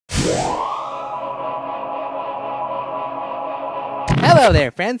Hello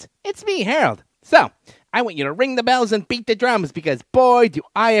there, friends. It's me, Harold. So, I want you to ring the bells and beat the drums because, boy, do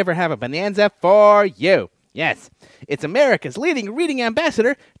I ever have a bonanza for you. Yes, it's America's leading reading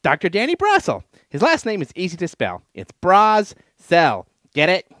ambassador, Dr. Danny Brassell. His last name is easy to spell. It's Brassell. Get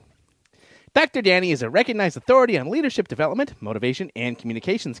it? Dr. Danny is a recognized authority on leadership development, motivation, and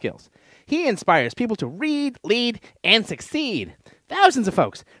communication skills. He inspires people to read, lead, and succeed. Thousands of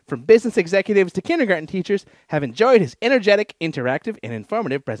folks, from business executives to kindergarten teachers, have enjoyed his energetic, interactive, and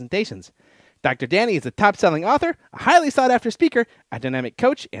informative presentations. Dr. Danny is a top-selling author, a highly sought-after speaker, a dynamic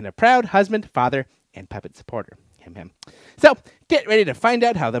coach, and a proud husband, father, and puppet supporter. Him. So, get ready to find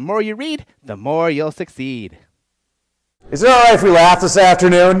out how the more you read, the more you'll succeed. Is it all right if we laugh this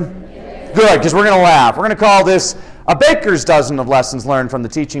afternoon? Yeah. Good, because we're going to laugh. We're going to call this a baker's dozen of lessons learned from the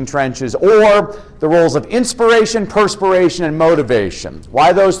teaching trenches, or the roles of inspiration, perspiration, and motivation.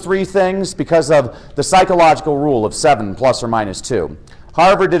 Why those three things? Because of the psychological rule of 7 plus or minus 2.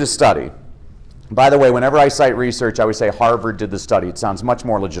 Harvard did a study. By the way, whenever I cite research, I always say Harvard did the study. It sounds much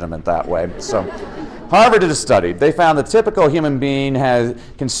more legitimate that way. So, Harvard did a study. They found the typical human being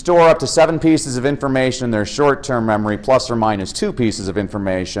can store up to 7 pieces of information in their short-term memory, plus or minus 2 pieces of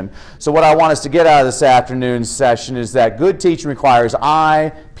information. So what I want us to get out of this afternoon's session is that good teaching requires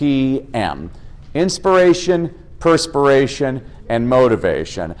IPM. Inspiration, perspiration, and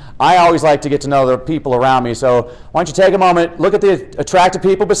motivation. I always like to get to know the people around me, so why don't you take a moment, look at the attractive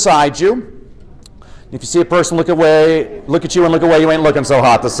people beside you. If you see a person look at you and look away, you ain't looking so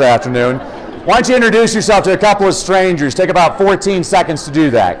hot this afternoon. Why don't you introduce yourself to a couple of strangers? Take about 14 seconds to do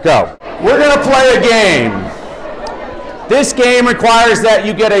that. Go. We're going to play a game. This game requires that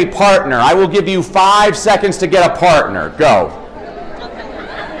you get a partner. I will give you 5 seconds to get a partner. Go.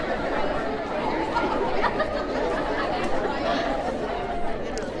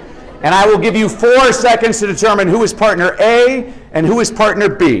 And I will give you 4 seconds to determine who is partner A and who is partner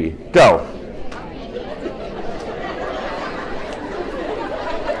B. Go.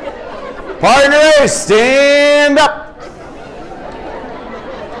 Partner A, stand up.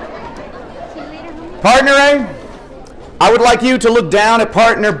 Partner A, I would like you to look down at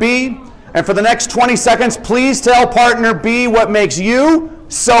partner B, and for the next 20 seconds, please tell partner B what makes you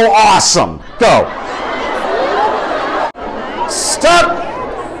so awesome. Go. Stop.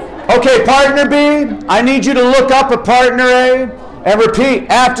 Okay, partner B, I need you to look up at partner A and repeat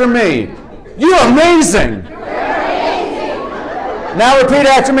after me. You're amazing. Now repeat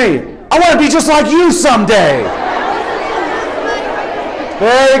after me. I want to be just like you someday.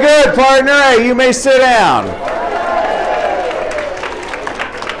 Very good, partner A. You may sit down.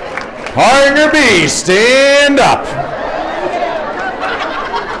 Partner B, stand up.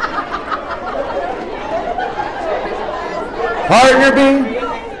 Partner B,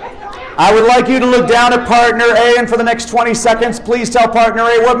 I would like you to look down at partner A, and for the next 20 seconds, please tell partner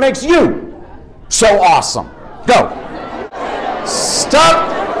A what makes you so awesome. Go. Stop.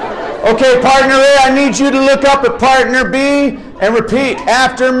 Okay, partner A, I need you to look up at partner B and repeat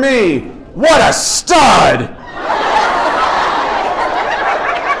after me. What a stud!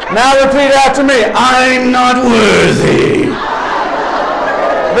 Now repeat after me. I'm not worthy.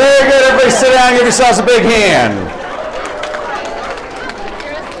 Very good, everybody sit down and give yourselves a big hand.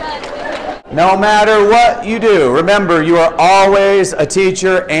 No matter what you do, remember you are always a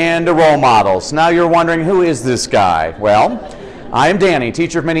teacher and a role model. So now you're wondering, who is this guy? Well, I am Danny,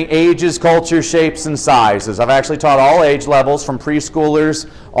 teacher of many ages, cultures, shapes, and sizes. I've actually taught all age levels, from preschoolers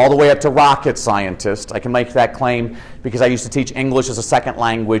all the way up to rocket scientists. I can make that claim because I used to teach English as a second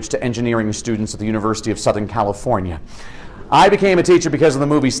language to engineering students at the University of Southern California. I became a teacher because of the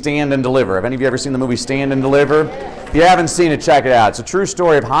movie Stand and Deliver. Have any of you ever seen the movie Stand and Deliver? If you haven't seen it, check it out. It's a true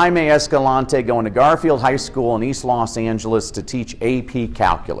story of Jaime Escalante going to Garfield High School in East Los Angeles to teach AP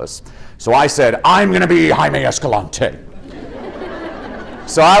Calculus. So I said, I'm going to be Jaime Escalante.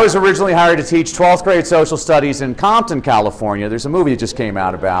 So I was originally hired to teach 12th grade social studies in Compton, California. There's a movie that just came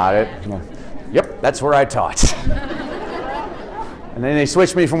out about it. Yep, that's where I taught. And then they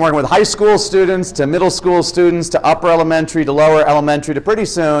switched me from working with high school students to middle school students to upper elementary to lower elementary to pretty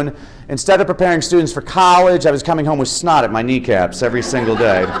soon, instead of preparing students for college, I was coming home with snot at my kneecaps every single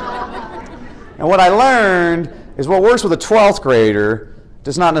day. And what I learned is what works with a 12th grader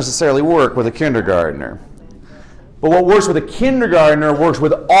does not necessarily work with a kindergartner. But what works with a kindergartner works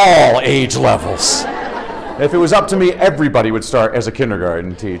with all age levels. If it was up to me, everybody would start as a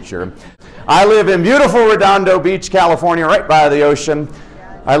kindergarten teacher. I live in beautiful Redondo Beach, California, right by the ocean.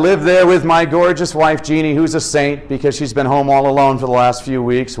 I live there with my gorgeous wife, Jeannie, who's a saint because she's been home all alone for the last few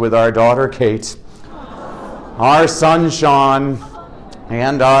weeks with our daughter, Kate, our son, Sean,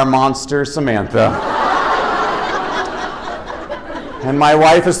 And our monster, Samantha. And my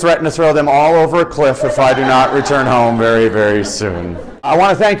wife has threatened to throw them all over a cliff if I do not return home very, very soon. I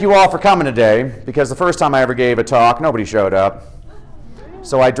want to thank you all for coming today, because the first time I ever gave a talk, nobody showed up.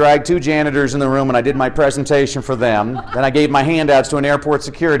 So I dragged 2 janitors in the room and I did my presentation for them. Then I gave my handouts to an airport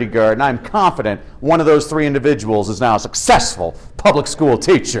security guard, and I'm confident one of those 3 individuals is now a successful public school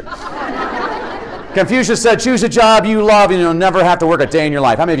teacher. Confucius said, choose a job you love and you'll never have to work a day in your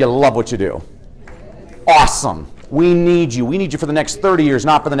life. How many of you love what you do? Awesome. We need you. We need you for the next 30 years,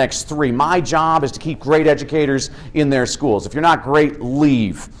 not for the next 3. My job is to keep great educators in their schools. If you're not great,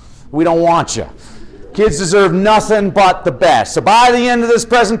 leave. We don't want you. Kids deserve nothing but the best. So by the end of this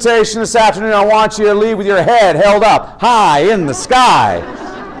presentation this afternoon, I want you to leave with your head held up high in the sky.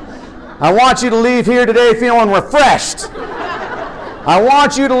 I want you to leave here today feeling refreshed. I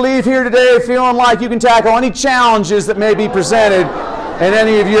want you to leave here today feeling like you can tackle any challenges that may be presented in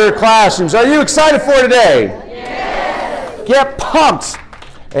any of your classrooms. Are you excited for today? Yes. Get pumped.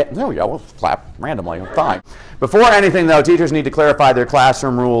 There we go. We'll clap randomly. Fine. Before anything, though, teachers need to clarify their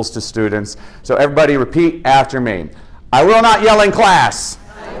classroom rules to students. So everybody repeat after me. I will not yell in class.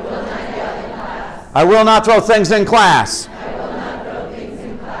 I will not yell in class. I will not throw things in class. I will not throw things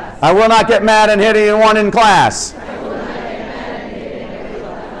in class. I will not get mad and hit anyone in class. I will not get mad and hit anyone in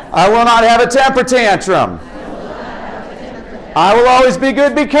class. I will not have a temper tantrum. I will not have a temper tantrum. I will always be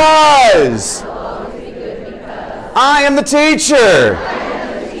good because I will always be good because I am the teacher. I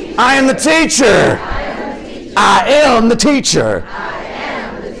am the teacher. I am the teacher. I am the teacher. I am the teacher.